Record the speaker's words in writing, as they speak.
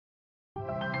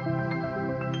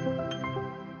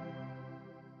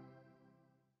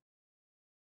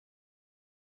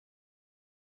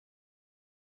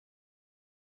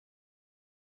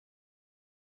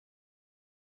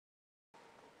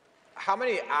How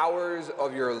many hours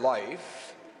of your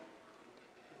life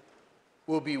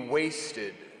will be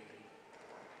wasted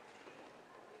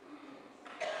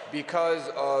because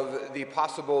of the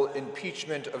possible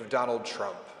impeachment of Donald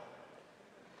Trump?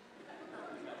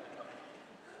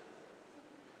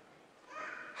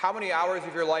 How many hours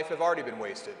of your life have already been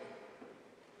wasted?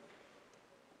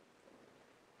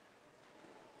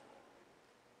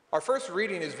 Our first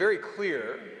reading is very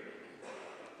clear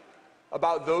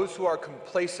about those who are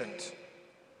complacent,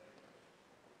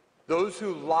 those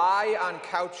who lie on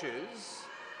couches,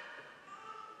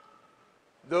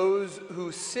 those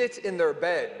who sit in their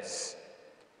beds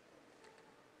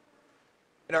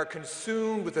and are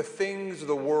consumed with the things of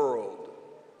the world,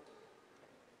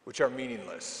 which are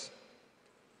meaningless.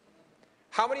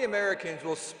 How many Americans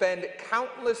will spend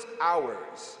countless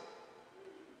hours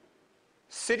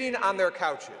sitting on their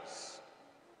couches,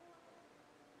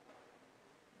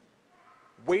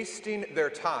 wasting their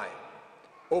time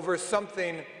over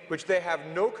something which they have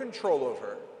no control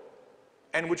over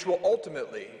and which will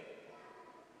ultimately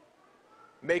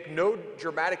make no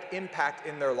dramatic impact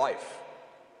in their life?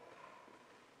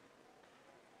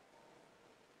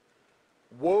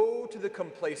 Woe to the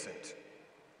complacent.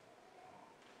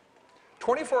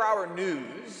 24-hour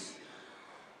news,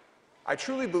 I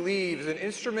truly believe, is an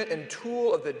instrument and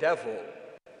tool of the devil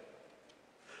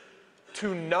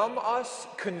to numb us,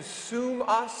 consume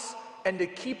us, and to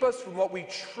keep us from what we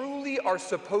truly are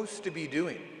supposed to be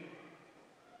doing.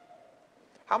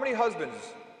 How many husbands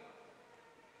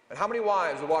and how many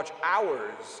wives will watch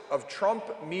hours of Trump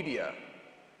media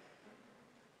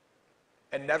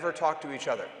and never talk to each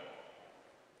other?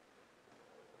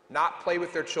 Not play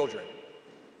with their children,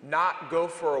 not go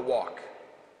for a walk?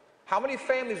 How many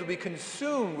families will be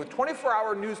consumed with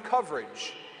 24-hour news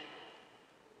coverage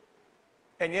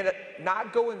and yet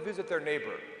not go and visit their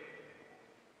neighbor,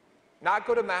 not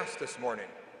go to Mass this morning,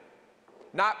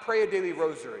 not pray a daily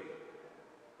rosary,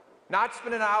 not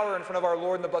spend an hour in front of our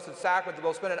Lord in the Blessed Sacrament, but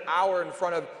they'll spend an hour in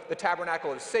front of the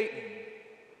tabernacle of Satan?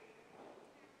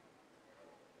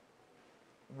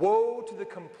 Woe to the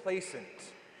complacent.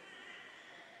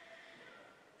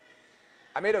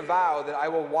 I made a vow that I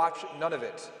will watch none of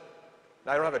it.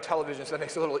 Now, I don't have a television, so that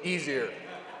makes it a little easier.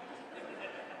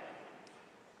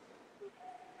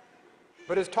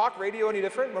 But is talk radio any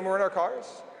different when we're in our cars?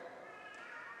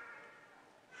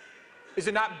 Is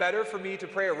it not better for me to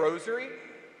pray a rosary,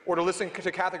 or to listen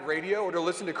to Catholic radio, or to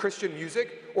listen to Christian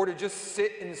music, or to just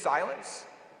sit in silence,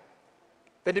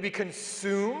 than to be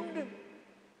consumed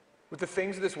with the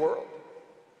things of this world?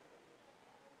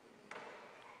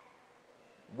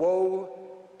 Woe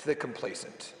to the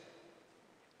complacent.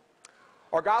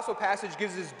 Our gospel passage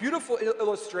gives this beautiful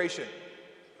illustration,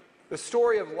 the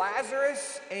story of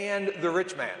Lazarus and the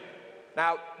rich man.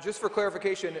 Now, just for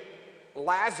clarification,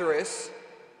 Lazarus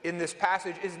in this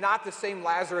passage is not the same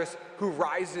Lazarus who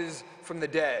rises from the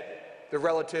dead, the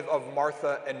relative of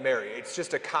Martha and Mary. It's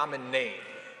just a common name.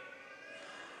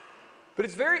 But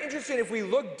it's very interesting if we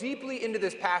look deeply into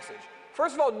this passage.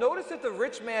 First of all, notice that the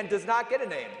rich man does not get a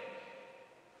name.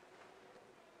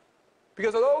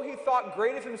 Because although he thought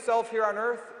great of himself here on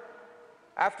earth,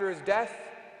 after his death,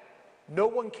 no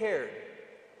one cared,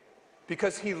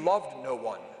 because he loved no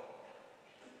one.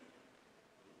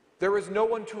 There was no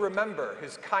one to remember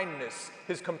his kindness,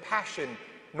 his compassion,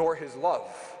 nor his love.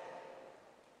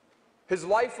 His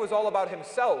life was all about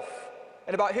himself,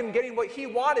 and about him getting what he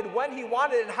wanted, when he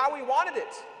wanted it, and how he wanted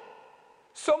it.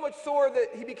 So much so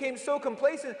that he became so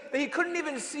complacent that he couldn't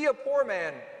even see a poor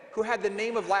man who had the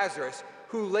name of Lazarus,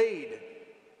 who laid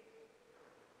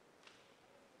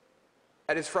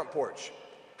at his front porch.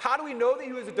 How do we know that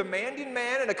he was a demanding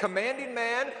man and a commanding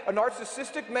man, a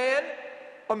narcissistic man,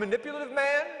 a manipulative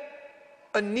man,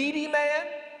 a needy man?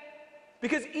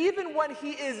 Because even when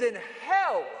he is in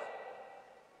hell,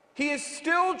 he is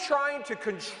still trying to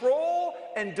control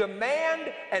and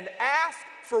demand and ask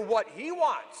for what he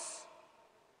wants.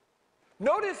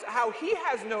 Notice how he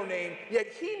has no name, yet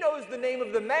he knows the name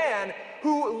of the man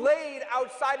who laid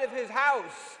outside of his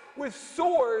house with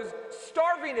sores,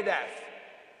 starving to death.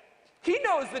 He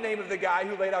knows the name of the guy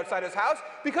who laid outside his house,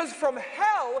 because from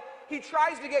hell he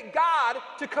tries to get God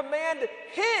to command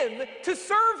him to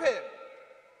serve him.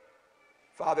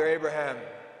 Father Abraham,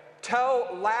 tell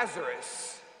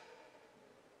Lazarus,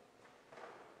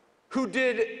 who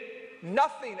did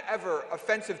nothing ever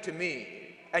offensive to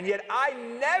me, and yet I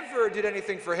never did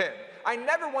anything for him. I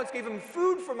never once gave him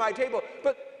food from my table.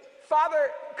 But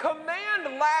Father,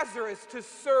 command Lazarus to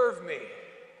serve me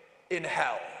in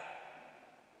hell.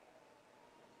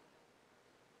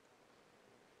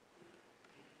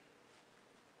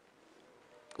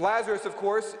 Lazarus, of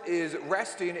course, is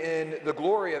resting in the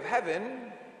glory of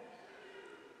heaven,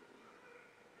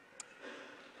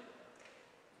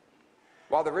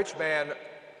 while the rich man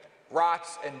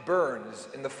rots and burns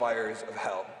in the fires of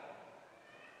hell.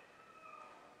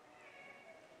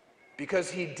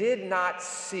 Because he did not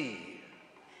see,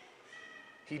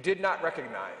 he did not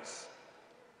recognize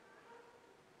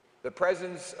the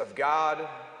presence of God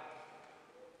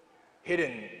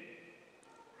hidden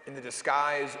in the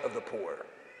disguise of the poor.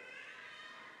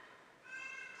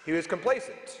 He was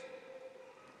complacent.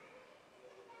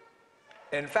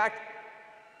 In fact,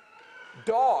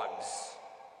 dogs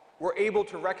were able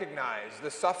to recognize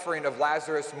the suffering of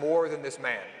Lazarus more than this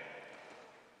man.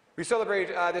 We celebrate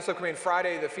this upcoming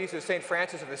Friday the feast of St.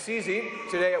 Francis of Assisi.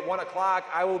 Today at 1 o'clock,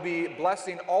 I will be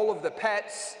blessing all of the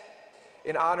pets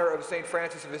in honor of St.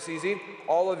 Francis of Assisi.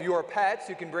 All of your pets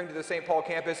you can bring to the St. Paul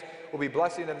campus, we'll be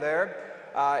blessing them there.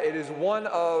 It is one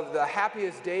of the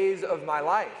happiest days of my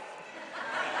life.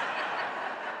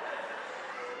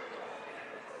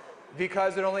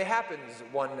 Because it only happens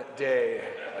one day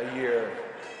a year.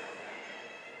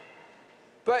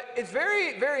 But it's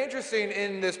very, very interesting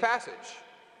in this passage.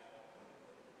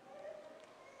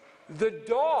 The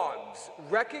dogs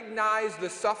recognize the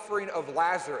suffering of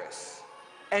Lazarus,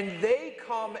 and they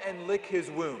come and lick his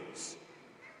wounds.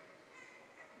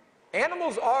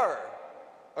 Animals are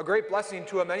a great blessing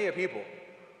to many a people.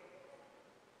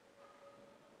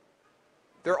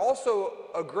 They're also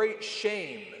a great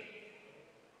shame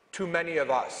to many of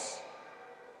us.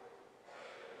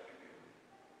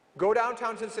 Go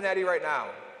downtown Cincinnati right now,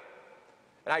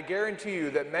 and I guarantee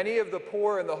you that many of the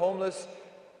poor and the homeless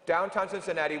downtown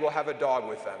Cincinnati will have a dog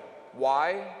with them.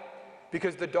 Why?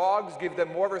 Because the dogs give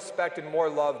them more respect and more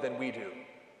love than we do.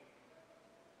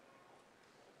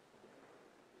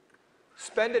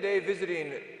 Spend a day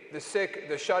visiting the sick,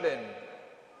 the shut-in,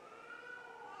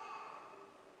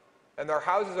 and their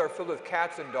houses are filled with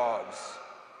cats and dogs,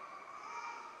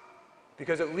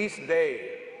 because at least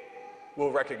they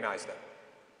will recognize them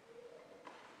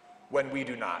when we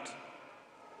do not.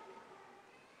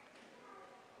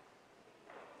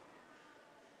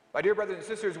 My dear brothers and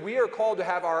sisters, we are called to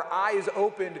have our eyes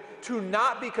opened to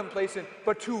not be complacent,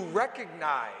 but to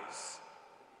recognize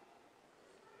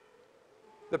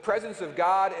the presence of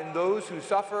God in those who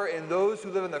suffer, in those who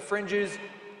live on the fringes,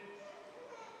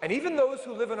 and even those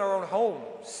who live in our own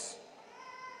homes.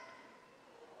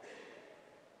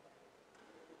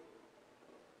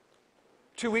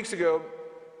 Two weeks ago,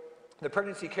 the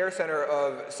Pregnancy Care Center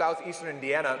of southeastern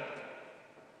Indiana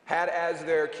had as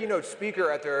their keynote speaker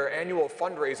at their annual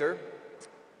fundraiser,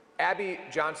 Abby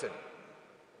Johnson.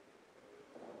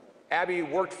 Abby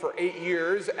worked for 8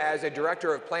 years as a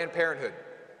director of Planned Parenthood.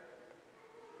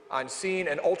 On seeing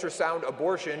an ultrasound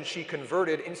abortion, she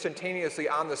converted instantaneously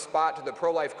on the spot to the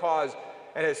pro-life cause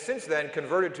and has since then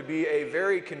converted to be a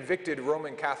very convicted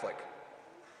Roman Catholic.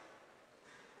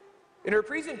 In her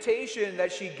presentation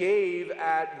that she gave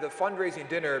at the fundraising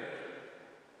dinner,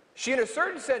 she in a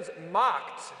certain sense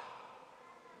mocked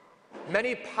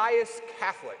many pious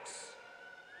Catholics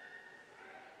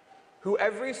who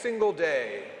every single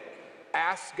day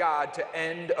ask God to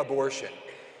end abortion.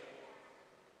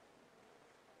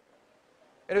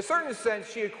 In a certain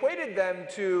sense, she equated them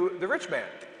to the rich man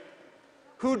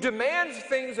who demands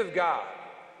things of God.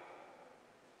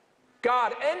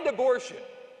 God, end abortion.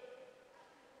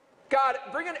 God,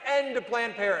 bring an end to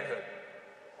Planned Parenthood.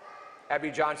 Abby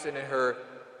Johnson, in her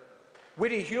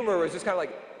witty humor, was just kind of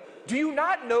like, do you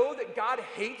not know that God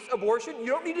hates abortion? You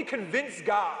don't need to convince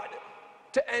God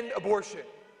to end abortion.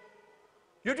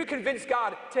 You have to convince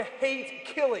God to hate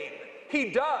killing. He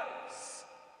does.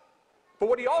 But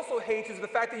what he also hates is the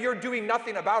fact that you're doing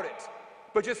nothing about it,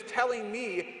 but just telling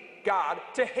me, God,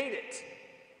 to hate it.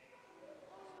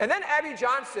 And then Abby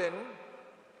Johnson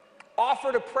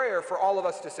offered a prayer for all of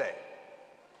us to say.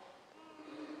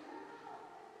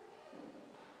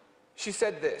 She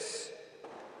said this,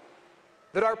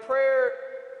 that our prayer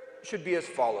should be as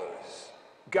follows.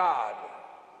 God,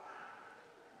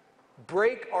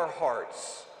 break our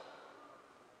hearts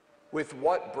with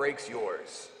what breaks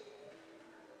yours.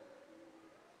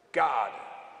 God,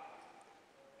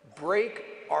 break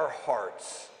our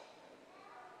hearts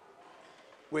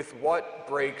with what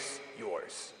breaks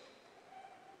yours.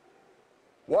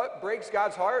 What breaks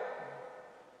God's heart?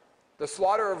 The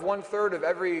slaughter of 1/3 of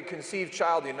every conceived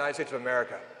child in the United States of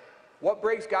America. What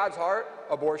breaks God's heart?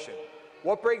 Abortion.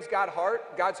 What breaks God's heart?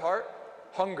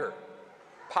 Hunger,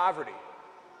 poverty,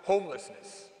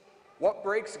 homelessness. What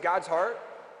breaks God's heart?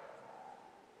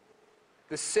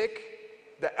 The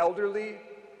sick, the elderly,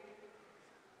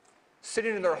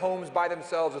 sitting in their homes by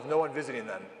themselves with no one visiting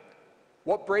them.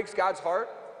 What breaks God's heart?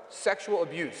 Sexual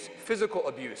abuse, physical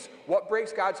abuse. What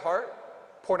breaks God's heart?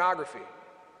 Pornography.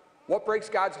 What breaks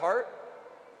God's heart?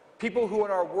 People who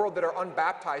in our world that are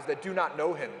unbaptized, that do not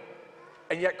know him,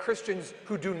 and yet Christians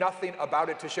who do nothing about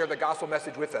it to share the gospel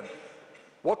message with them.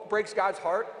 What breaks God's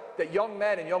heart? That young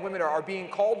men and young women are being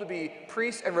called to be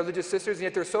priests and religious sisters, and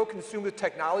yet they're so consumed with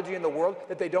technology in the world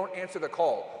that they don't answer the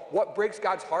call. What breaks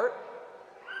God's heart?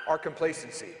 Our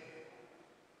complacency.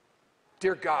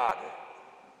 Dear God,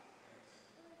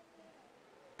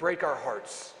 break our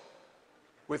hearts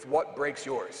with what breaks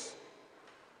yours.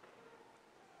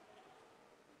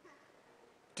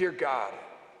 Dear God,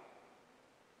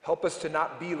 help us to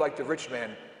not be like the rich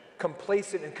man,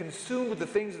 complacent and consumed with the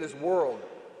things of this world,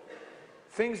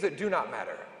 things that do not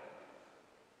matter,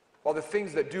 while the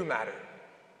things that do matter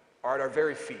are at our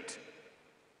very feet.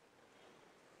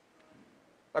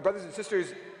 My brothers and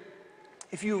sisters,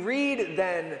 if you read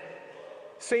then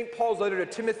St. Paul's letter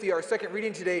to Timothy, our second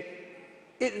reading today,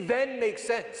 it then makes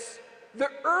sense. The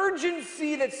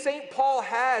urgency that St. Paul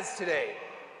has today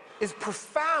is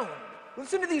profound.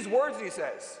 Listen to these words that he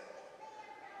says.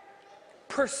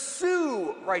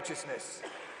 Pursue righteousness.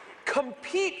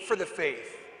 Compete for the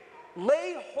faith.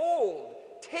 Lay hold.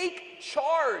 Take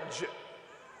charge.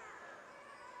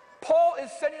 Paul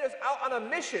is sending us out on a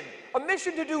mission. A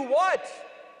mission to do what?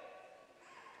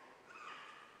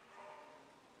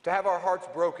 To have our hearts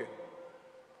broken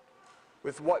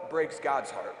with what breaks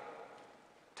God's heart.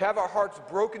 To have our hearts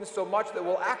broken so much that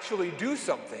we'll actually do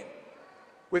something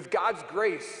with God's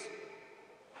grace,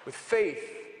 with faith,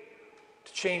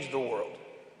 to change the world.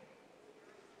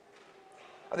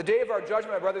 On the day of our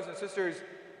judgment, my brothers and sisters,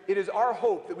 it is our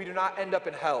hope that we do not end up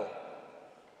in hell.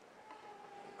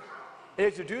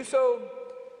 And to do so,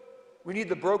 we need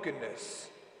the brokenness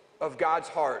of God's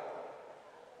heart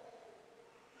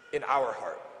in our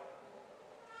heart.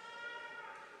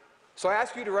 So I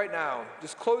ask you to right now,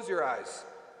 just close your eyes.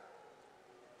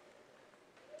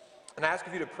 And I ask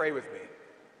of you to pray with me.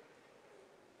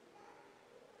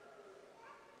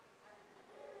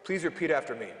 Please repeat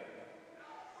after me.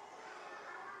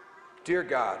 Dear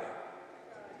God,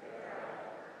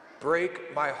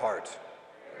 break my heart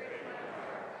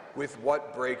with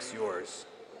what breaks yours.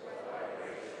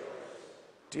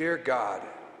 Dear God,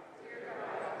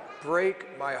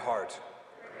 break my heart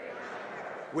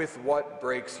with what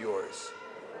breaks yours.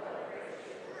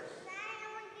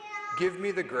 Give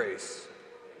me the grace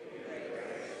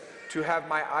to have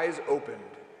my eyes opened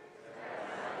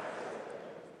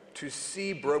to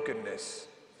see brokenness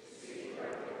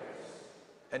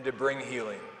and to bring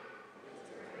healing.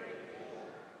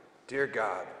 Dear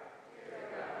God,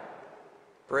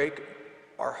 break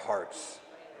our hearts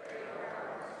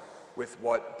with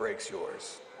what breaks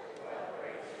yours.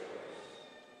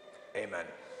 Amen.